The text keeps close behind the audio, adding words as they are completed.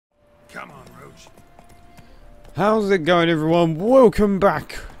Come on, Roach. How's it going, everyone? Welcome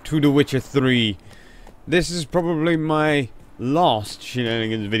back to The Witcher 3. This is probably my last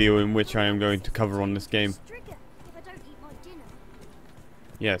Shenanigans video in which I am going to cover on this game.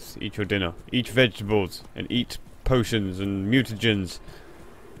 Yes, eat your dinner. Eat vegetables and eat potions and mutagens.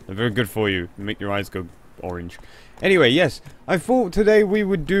 They're very good for you. Make your eyes go orange. Anyway, yes, I thought today we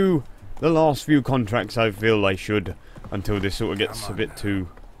would do the last few contracts I feel I should, until this sort of gets a bit too,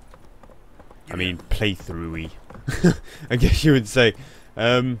 I mean, playthrough-y, I guess you would say.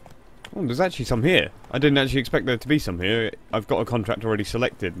 Oh, there's actually some here. I didn't actually expect there to be some here. I've got a contract already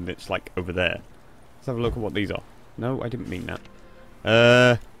selected, and it's like over there. Let's have a look at what these are. No, I didn't mean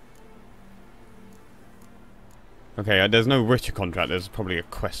that. Okay, there's no Witcher contract. There's probably a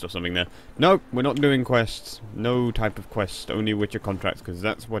quest or something there. Nope, we're not doing quests. No type of quest. Only Witcher contracts, because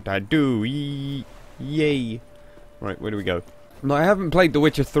that's what I do. Yay. Right, where do we go? No, I haven't played The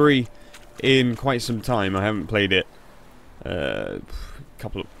Witcher 3 in quite some time. I haven't played it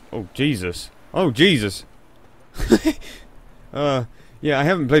couple of... Oh, Jesus. Oh, Jesus. Yeah, I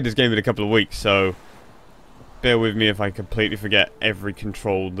haven't played this game in a couple of weeks, so bear with me if I completely forget every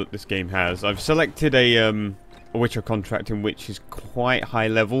control that this game has. I've selected a Witcher contract in which is quite high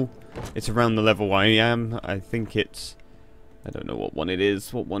level. It's around the level I am. I think it's... I don't know what one it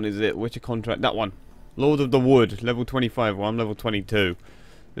is. What one is it? Witcher contract. That one. Lord of the Wood. Level 25. Well, I'm level 22.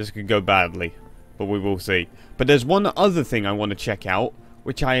 This could go badly, but we will see. But there's one other thing I want to check out,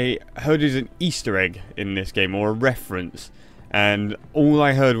 which I heard is an Easter egg in this game, or a reference. And all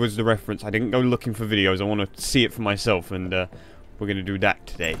I heard was the reference. I didn't go looking for videos. I want to see it for myself, and we're going to do that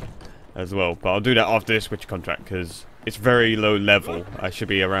today as well. But I'll do that after this Witcher contract, because it's very low level. I should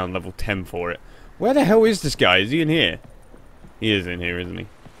be around level 10 for it. Where the hell is this guy? Is he in here? He is in here, isn't he?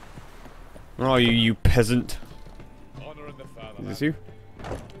 Where are you, you peasant? Is this you?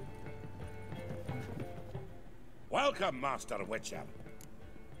 Welcome, Master Witcher.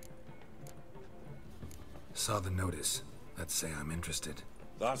 Saw the notice. Let's say I'm interested.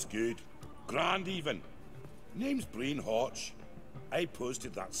 That's good. Grand even. Name's Breen Hotch. I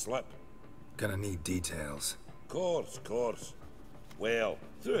posted that slip. Gonna need details. Course. Well,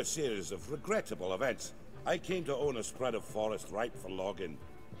 through a series of regrettable events, I came to own a spread of forest ripe for logging,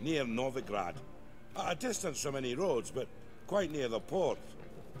 near Novigrad. At a distance from any roads, but quite near the port.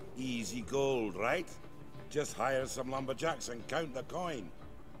 Easy gold, right? Just hire some lumberjacks and count the coin.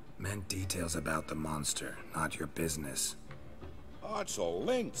 Meant details about the monster, not your business. Oh, it's all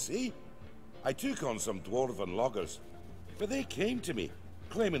linked, see? I took on some dwarven loggers, but they came to me,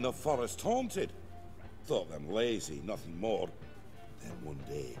 claiming the forest haunted. Thought them lazy, nothing more. Then one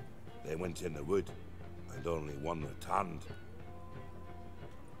day, they went in the wood, and only one returned.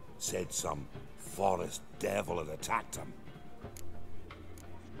 Said some forest devil had attacked him.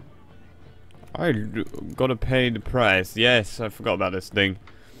 I gotta pay the price. Yes, I forgot about this thing.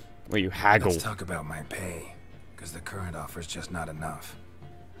 Where you haggle. Let's talk about my pay, because the current offer's just not enough.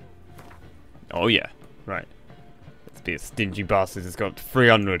 Oh yeah, right. Let's be a stingy bastard. It's got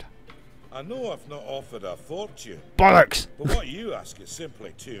 300. I know I've not offered a fortune. Bollocks! But what you ask is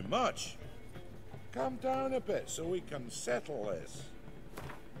simply too much. Calm down a bit so we can settle this.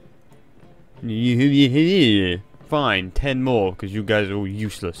 Fine, 10 more, because you guys are all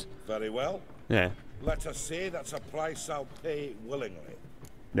useless. Very well. Yeah. Let us say that's a price I'll pay willingly.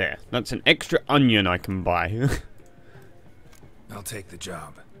 There. That's an extra onion I can buy. I'll take the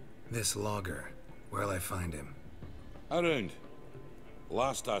job. This logger, where'll I find him? Around.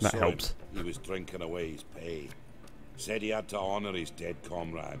 Last I That saw helps. him, he was drinking away his pay. Said he had to honor his dead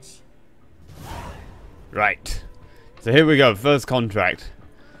comrades. Right. So here we go. First contract.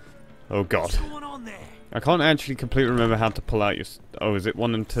 Oh god. What's going on there? I can't actually completely remember how to pull out your... Oh, is it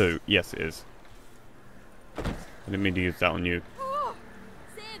 1 and 2? Yes, it is. I didn't mean to use that on you. Oh,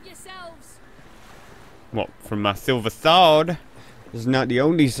 save yourselves. What, from my silver sword? This is not the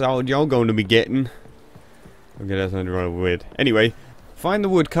only sword you're going to be getting. Okay, that sounded rather weird. Anyway, find the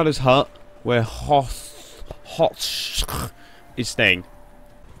woodcutter's hut where Hoth is staying.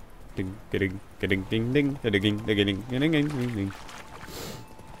 Ding, ding, ding, ding, ding, ding, ding, ding, ding, ding, ding.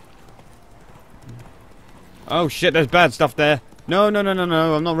 Oh shit, there's bad stuff there. No,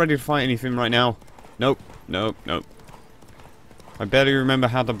 I'm not ready to fight anything right now. Nope. I barely remember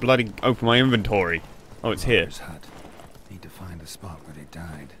how to bloody open my inventory. Oh, it's here. Logger's hut. Need to find the spot where they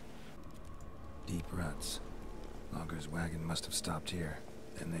died. Deep ruts. Logger's wagon must have stopped here.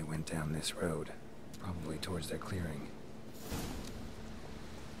 Then they went down this road. Probably towards their clearing.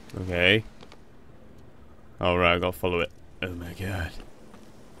 Okay. Alright, I gotta follow it. Oh my god.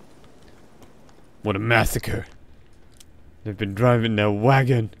 What a massacre. They've been driving their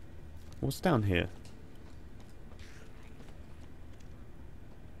wagon What's down here?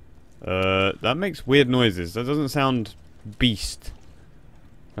 That makes weird noises. That doesn't sound beast.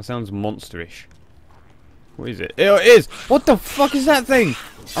 That sounds monsterish. What is it? Oh, it is! What the fuck is that thing?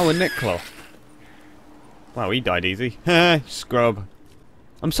 Oh, a neck claw. Wow, he died easy. Scrub.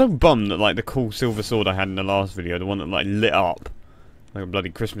 I'm so bummed that, like, the cool silver sword I had in the last video, the one that, like, lit up like a bloody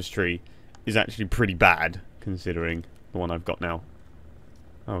Christmas tree, is actually pretty bad, considering the one I've got now.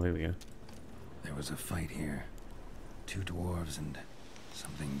 Oh, here we go. There was a fight here. 2 dwarves and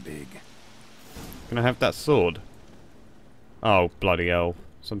something big. Can I have that sword? Oh, bloody hell.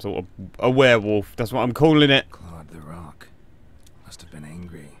 Some sort of a werewolf. That's what I'm calling it. Clawed the rock. Must have been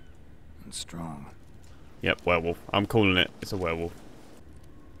angry and strong. Yep, werewolf. I'm calling it. It's a werewolf.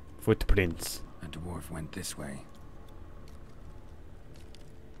 Footprints. A dwarf went this way.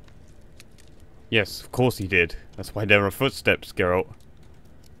 Yes, of course he did. That's why there are footsteps, Geralt.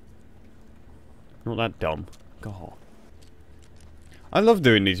 Not that dumb. God. I love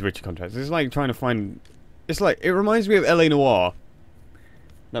doing these Witcher contracts. It's like trying to find... It's like... It reminds me of L.A. Noire.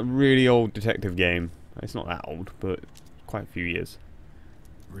 That really old detective game. It's not that old, but quite a few years.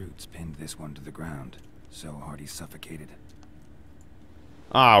 Roots pinned this one to the ground, so hard he suffocated.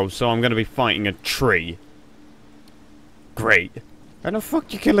 Oh, so I'm going to be fighting a tree. Great. How the fuck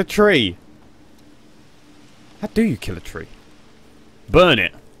do you kill a tree? How do you kill a tree? Burn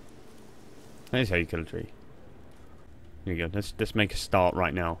it. That is how you kill a tree. Here we go. Let's make a start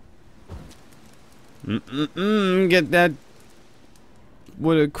right now. Get that...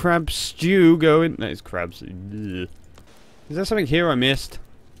 What a crab stew going. That is crabs. Ugh. Is there something here I missed?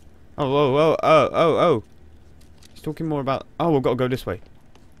 Oh. He's talking more about... Oh, we've got to go this way.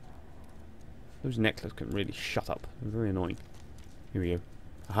 Those necklaces can really shut up. They're very annoying. Here we go.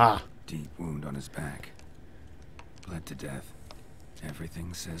 Aha! Deep wound on his back. Bled to death.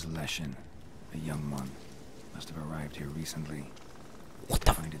 Everything says Leshen. A young one. Must have arrived here recently. What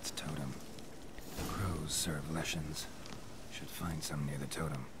the... Find its totem. Crows serve Leshens. Should find some near the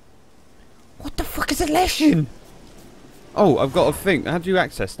totem. What the fuck is a Leshen? Oh, I've got a thing. How do you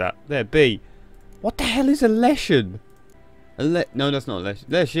access that? There, B. What the hell is a Leshen? No, that's not a Leshen.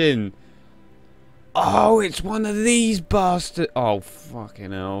 Leshen! Oh, it's one of these bastards. Oh,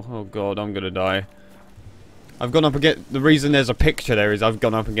 fucking hell. Oh, God, I'm gonna die. I've gone up against... The reason there's a picture there is I've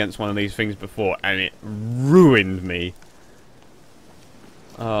gone up against one of these things before, and it ruined me.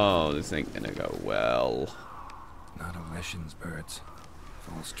 Oh, this ain't gonna go well. Not a Leshen's birds.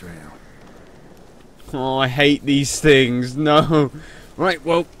 False trail. Oh, I hate these things. No. Right,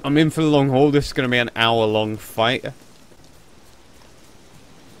 well, I'm in for the long haul. This is gonna be an hour-long fight.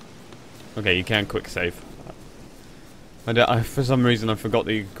 Okay, you can quick save. For some reason, I forgot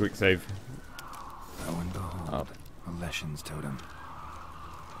that you could quick save. Lo and behold, a Leshen's totem.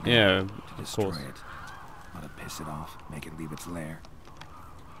 Yeah, To of destroy course. it. Not to piss it off, make it leave its lair.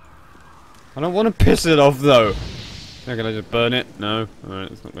 I don't want to piss it off, though. Can I just burn it? No.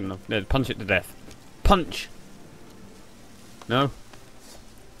 Alright, it's not good enough. Yeah, punch it to death. Punch! No?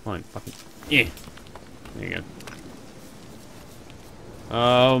 Fine, fucking... Yeah. There you go.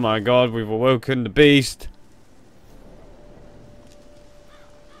 Oh my god, we've awoken the beast.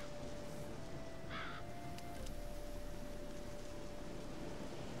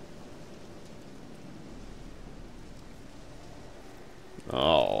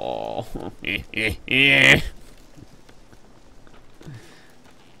 Oh.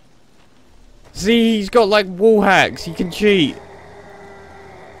 See, he's got like wall hacks. He can cheat.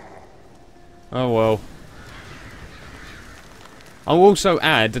 Oh well. I'll also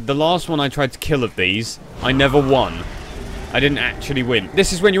add that the last one I tried to kill of these, I never won. I didn't actually win.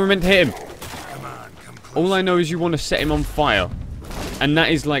 This is when you were meant to hit him. Come close. All I know is you want to set him on fire. And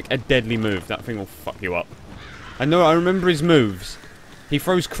that is like a deadly move. That thing will fuck you up. I know, I remember his moves. He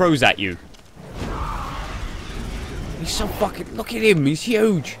throws crows at you. He's so fucking... Look at him, he's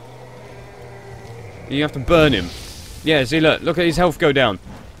huge. You have to burn him. Yeah, see, look at his health go down.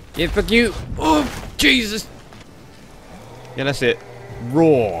 Yeah, fuck you. Oh, Jesus. Yeah, that's it.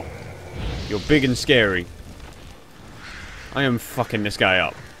 Roar. You're big and scary. I am fucking this guy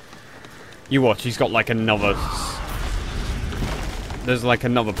up. You watch, he's got like another... There's like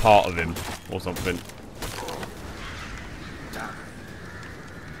another part of him. Or something.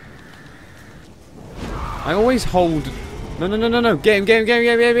 I always hold... No. Get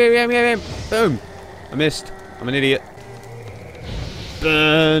him. Boom. I missed. I'm an idiot.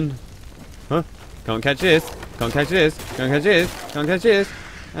 Burn. Huh? Can't catch this. Can't catch this. Can't catch this. Can't catch this.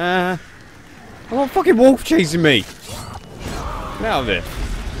 I got a fucking wolf chasing me. Get out of here.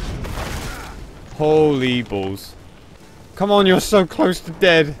 Holy balls. Come on, you're so close to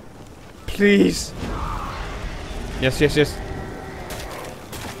dead. Please. Yes, yes, yes.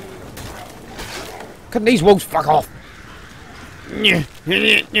 Can these wolves fuck off? They're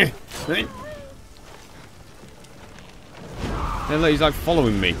like, he's like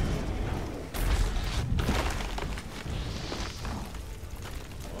following me.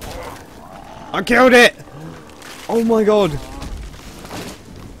 I killed it! Oh my god.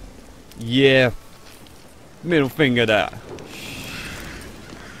 Yeah. Middle finger that.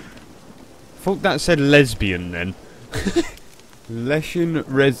 Thought that said lesbian then. Leshen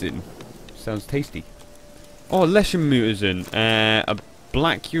resin. Sounds tasty. Oh, Leshen mutagen. A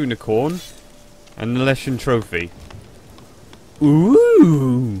black unicorn. And the Leshen trophy.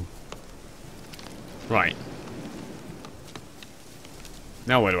 Ooh. Right.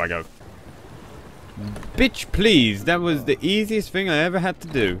 Now where do I go? Bitch, please. That was the easiest thing I ever had to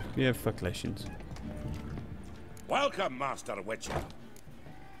do. Yeah, fuck Leshens. Welcome, Master Witcher.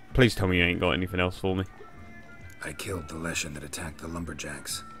 Please tell me you ain't got anything else for me. I killed the Leshen that attacked the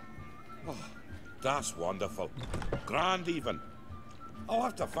lumberjacks. Oh, that's wonderful. Grand even. I'll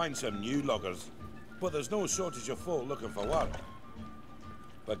have to find some new loggers, but there's no shortage of folk looking for work.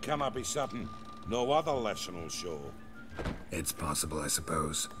 But can I be certain no other Leshen will show? It's possible, I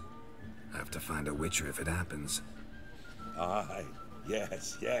suppose. I have to find a Witcher if it happens. Aye,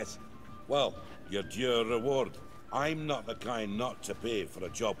 yes, yes. Well, your due reward. I'm not the kind not to pay for a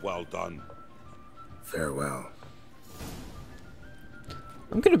job well done. Farewell.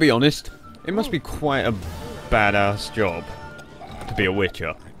 I'm gonna be honest. It must be quite a badass job to be a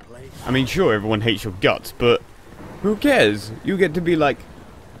Witcher. I mean, sure, everyone hates your guts, but who cares? You get to be like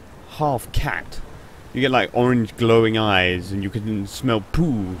half cat. You get like orange glowing eyes, and you can smell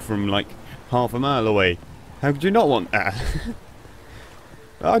poo from like half a mile away. How could you not want that?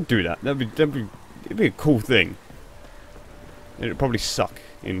 I'd do that. It'd be a cool thing. It'd probably suck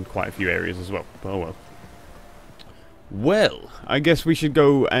in quite a few areas as well. But oh well. Well, I guess we should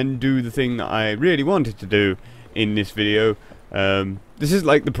go and do the thing that I really wanted to do in this video. This is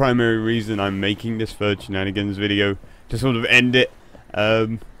like the primary reason I'm making this third Shenanigans video, to sort of end it.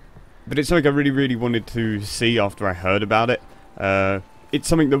 But it's something I really wanted to see after I heard about it. It's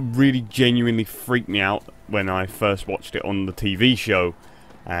something that really genuinely freaked me out when I first watched it on the TV show.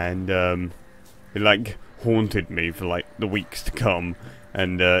 And it like haunted me for like the weeks to come.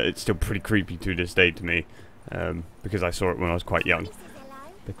 And it's still pretty creepy to this day to me. Because I saw it when I was quite young.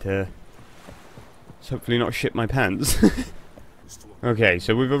 But let's hopefully not shit my pants. Okay,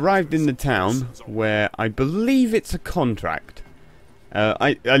 so we've arrived in the town where I believe it's a contract.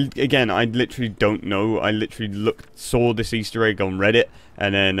 Again, I literally don't know. I literally saw this Easter egg on Reddit,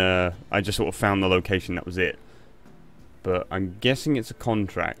 and then I just sort of found the location. That was it. But I'm guessing it's a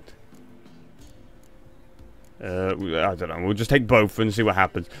contract. I don't know. We'll just take both and see what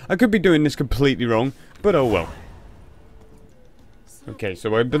happens. I could be doing this completely wrong, but oh well. Okay,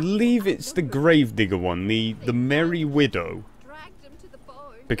 so I believe it's the Gravedigger one, the Merry Widow.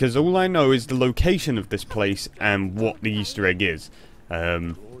 Because all I know is the location of this place and what the Easter egg is.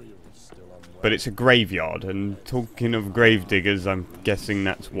 But it's a graveyard, and talking of gravediggers, I'm guessing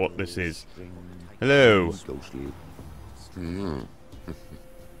that's what this is. Hello.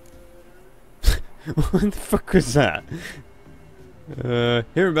 What the fuck was that?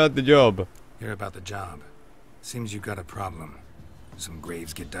 Hear about the job. Hear about the job. Seems you got a problem. Some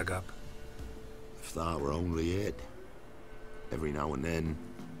graves get dug up. If that were only it. Every now and then,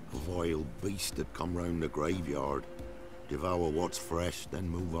 a vile beast that come round the graveyard, devour what's fresh, then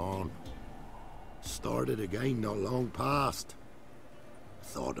move on. Started again not long past.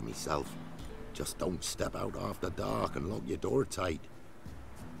 Thought to myself, just don't step out after dark and lock your door tight.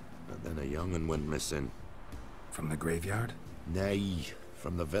 But then a young'un went missing. From the graveyard? Nay,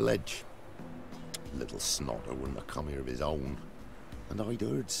 from the village. Little snotter wouldn't have come here of his own. And I'd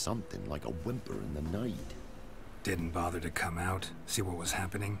heard something like a whimper in the night. Didn't bother to come out, see what was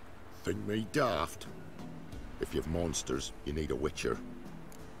happening? Think me daft. If you've monsters, you need a witcher.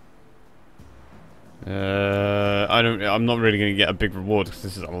 I'm not really going to get a big reward because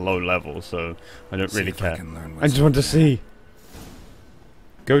this is a low level, so I don't really care. I just what's want to up see.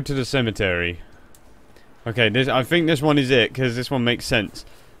 Go to the cemetery. Okay, I think this one is it, because this one makes sense.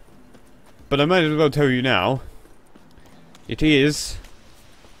 But I might as well tell you now. It is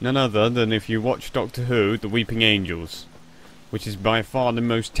none other than, if you watch Doctor Who, The Weeping Angels. Which is by far the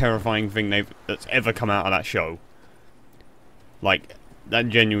most terrifying thing that's ever come out of that show. Like, that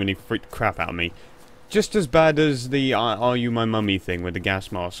genuinely freaked the crap out of me. Just as bad as the Are You My Mummy thing, where the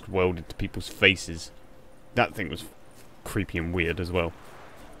gas mask welded to people's faces. That thing was creepy and weird as well.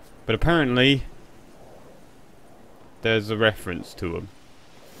 But apparently, there's a reference to them.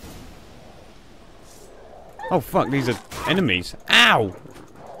 Oh fuck, these are enemies. Ow!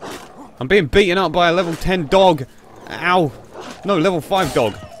 I'm being beaten up by a level 10 dog. Ow! No, level 5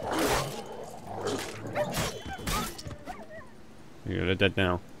 dog. You're dead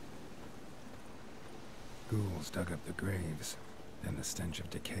now. Ghouls dug up the graves. Then the stench of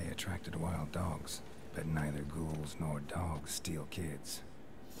decay attracted wild dogs. But neither ghouls nor dogs steal kids.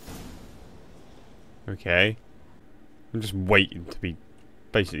 Okay. I'm just waiting to be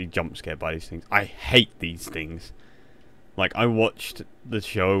basically jump scared by these things. I hate these things. Like, I watched the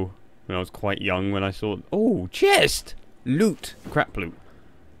show when I was quite young when I saw... Oh, chest! Loot! Crap loot.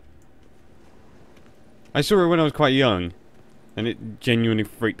 I saw it when I was quite young. And it genuinely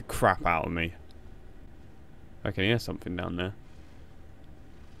freaked the crap out of me. Okay, there's something down there.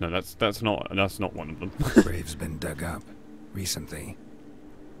 No, that's not one of them. Grave's been dug up. Recently.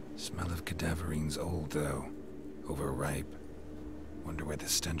 Smell of cadaverine's old, though. Overripe. Wonder where the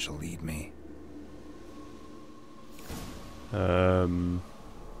stench will lead me.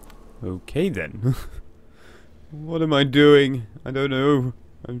 Okay then. What am I doing? I don't know.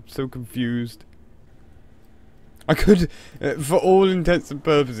 I'm so confused. I could, for all intents and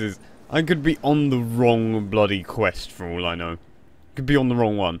purposes, I could be on the wrong bloody quest for all I know. Could be on the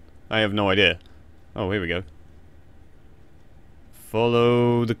wrong one. I have no idea. Oh, here we go.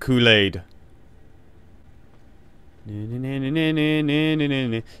 Follow the Kool-Aid.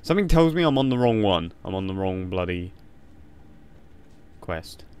 Something tells me I'm on the wrong one. I'm on the wrong bloody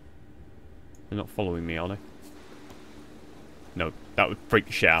quest. They're not following me, are they? No, that would freak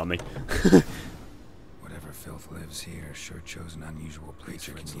the shit out of me. Whatever filth lives here sure chose an unusual place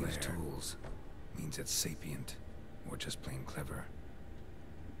for its use tools. Means it's sapient, or just plain clever.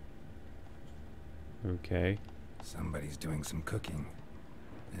 Okay. Somebody's doing some cooking.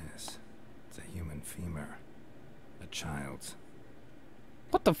 Yes, it's a human femur. A child's.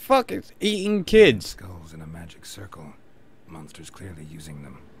 What the fuck is eating kids? Skulls in a magic circle. Monsters clearly using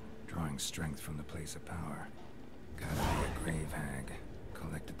them, drawing strength from the place of power. Gotta be a grave hag.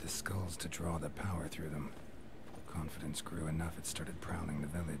 Collected the skulls to draw the power through them. Confidence grew enough it started prowling the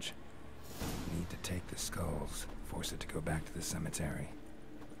village. Need to take the skulls, force it to go back to the cemetery.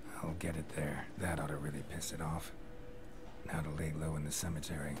 I'll get it there. That ought to really piss it off. Now to lay low in the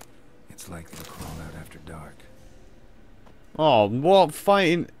cemetery. It's likely to crawl out after dark. Oh, what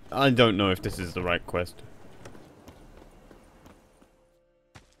fighting? I don't know if this is the right quest.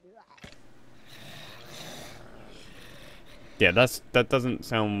 Yeah, that doesn't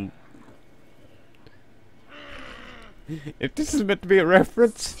sound... If this is meant to be a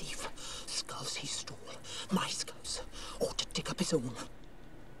reference... Thief. Skulls he stole. My skulls. Ought to dig up his own.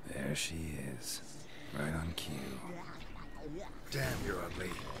 There she is. Right on cue. Damn, you're ugly.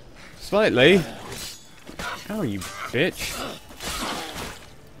 Slightly. Ow, you bitch.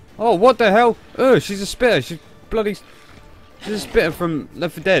 Oh, what the hell? Oh, she's a spitter. She's bloody... She's a spitter from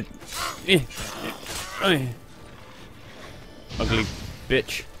Left 4 Dead. Ugly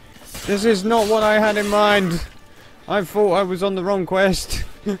bitch. This is not what I had in mind. I thought I was on the wrong quest.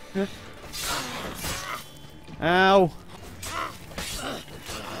 Ow.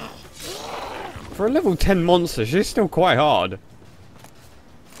 For a level 10 monster, she's still quite hard.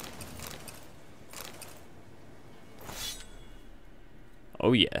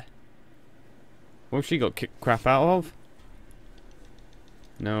 Oh yeah. What she got kicked crap out of?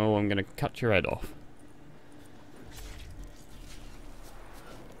 No, I'm gonna cut your head off.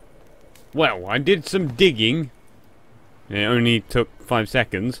 Well, I did some digging. It only took 5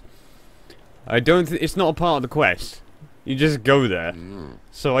 seconds. I don't think it's not a part of the quest. You just go there.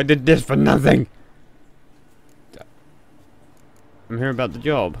 So I did this for nothing. I'm here about the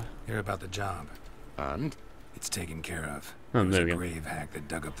job. Hear about the job. And? It's taken care of. Oh, There's there a we go. grave hag that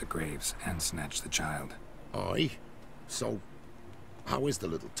dug up the graves and snatched the child. Aye. So, how is the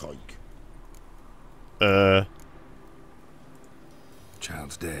little tyke?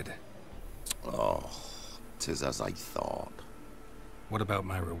 Child's dead. Oh, 'tis as I thought. What about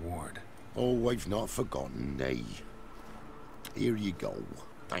my reward? Oh, I've not forgotten, nay. Here you go.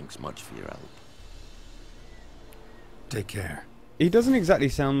 Thanks much for your help. Take care. He doesn't exactly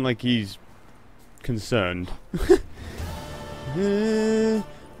sound like he's concerned.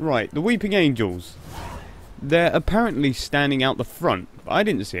 Right, the Weeping Angels. They're apparently standing out the front, but I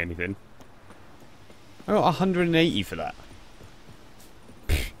didn't see anything. I got 180 for that.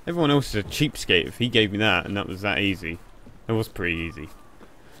 Everyone else is a cheapskate if he gave me that, and that was that easy. It was pretty easy.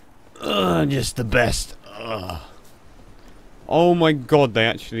 Ugh, just the best. Ugh. Oh my god, they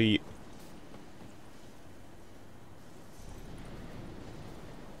actually...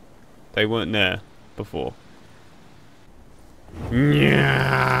 They weren't there before.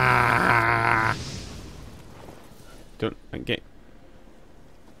 Yeah. don't get...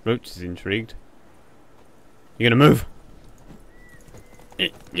 Roach is intrigued. You gonna move?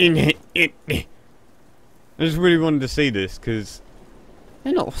 I just really wanted to see this, because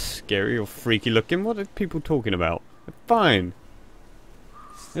they're not scary or freaky looking. What are people talking about? They're fine.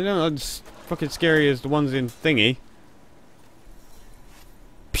 They're not as fucking scary as the ones in Thingy.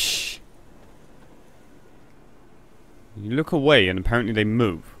 Psh. You look away and apparently they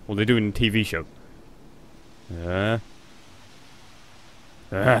move. Or they do in a TV show. Oh.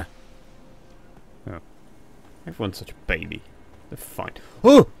 Everyone's such a baby. They're fine.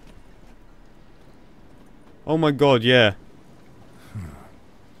 Oh! Oh my god, yeah.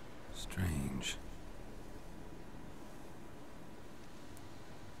 Strange.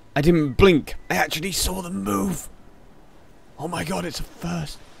 I didn't blink. I actually saw them move. Oh my god, it's a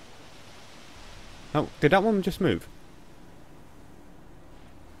first. Oh, did that one just move?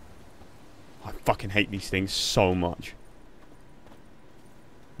 I fucking hate these things so much.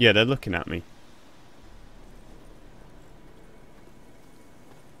 Yeah, they're looking at me.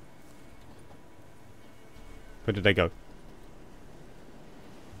 Where did they go?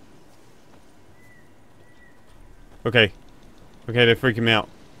 Okay. Okay, they're freaking me out.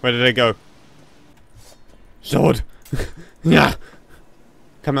 Where did they go? Sword! Yeah!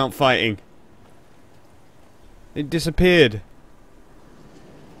 Come out fighting. It disappeared.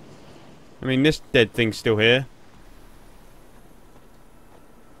 I mean, this dead thing's still here.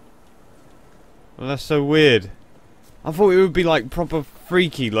 Well, that's so weird. I thought it would be like proper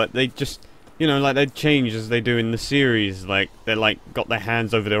freaky, like they just, you know, like they'd change as they do in the series. Like they're like got their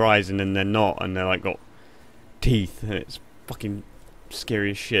hands over their eyes and then they're not, and they're like got teeth, and it's fucking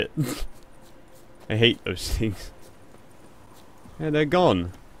scary as shit. I hate those things. Yeah, they're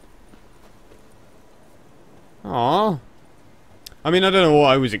gone. Aww. I mean, I don't know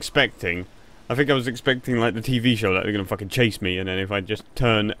what I was expecting. I think I was expecting like the TV show that they're gonna fucking chase me, and then if I just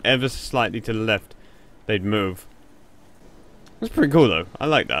turn ever so slightly to the left, they'd move. That's pretty cool though. I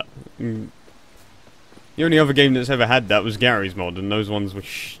like that. The only other game that's ever had that was Gary's mod, and those ones were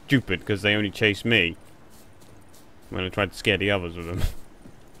stupid because they only chased me when I tried to scare the others with them.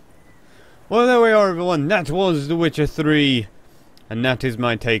 Well, there we are, everyone. That was The Witcher 3, and that is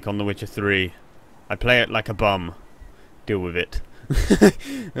my take on The Witcher 3. I play it like a bum. Deal with it.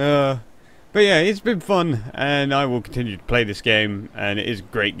 But yeah, it's been fun, and I will continue to play this game, and it is a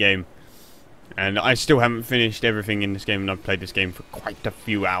great game. And I still haven't finished everything in this game, and I've played this game for quite a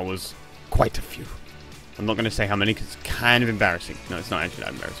few hours. Quite a few. I'm not going to say how many, because it's kind of embarrassing. No, it's not actually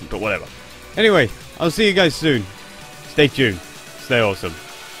that embarrassing, but whatever. Anyway, I'll see you guys soon. Stay tuned. Stay awesome.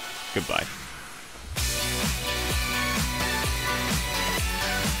 Goodbye.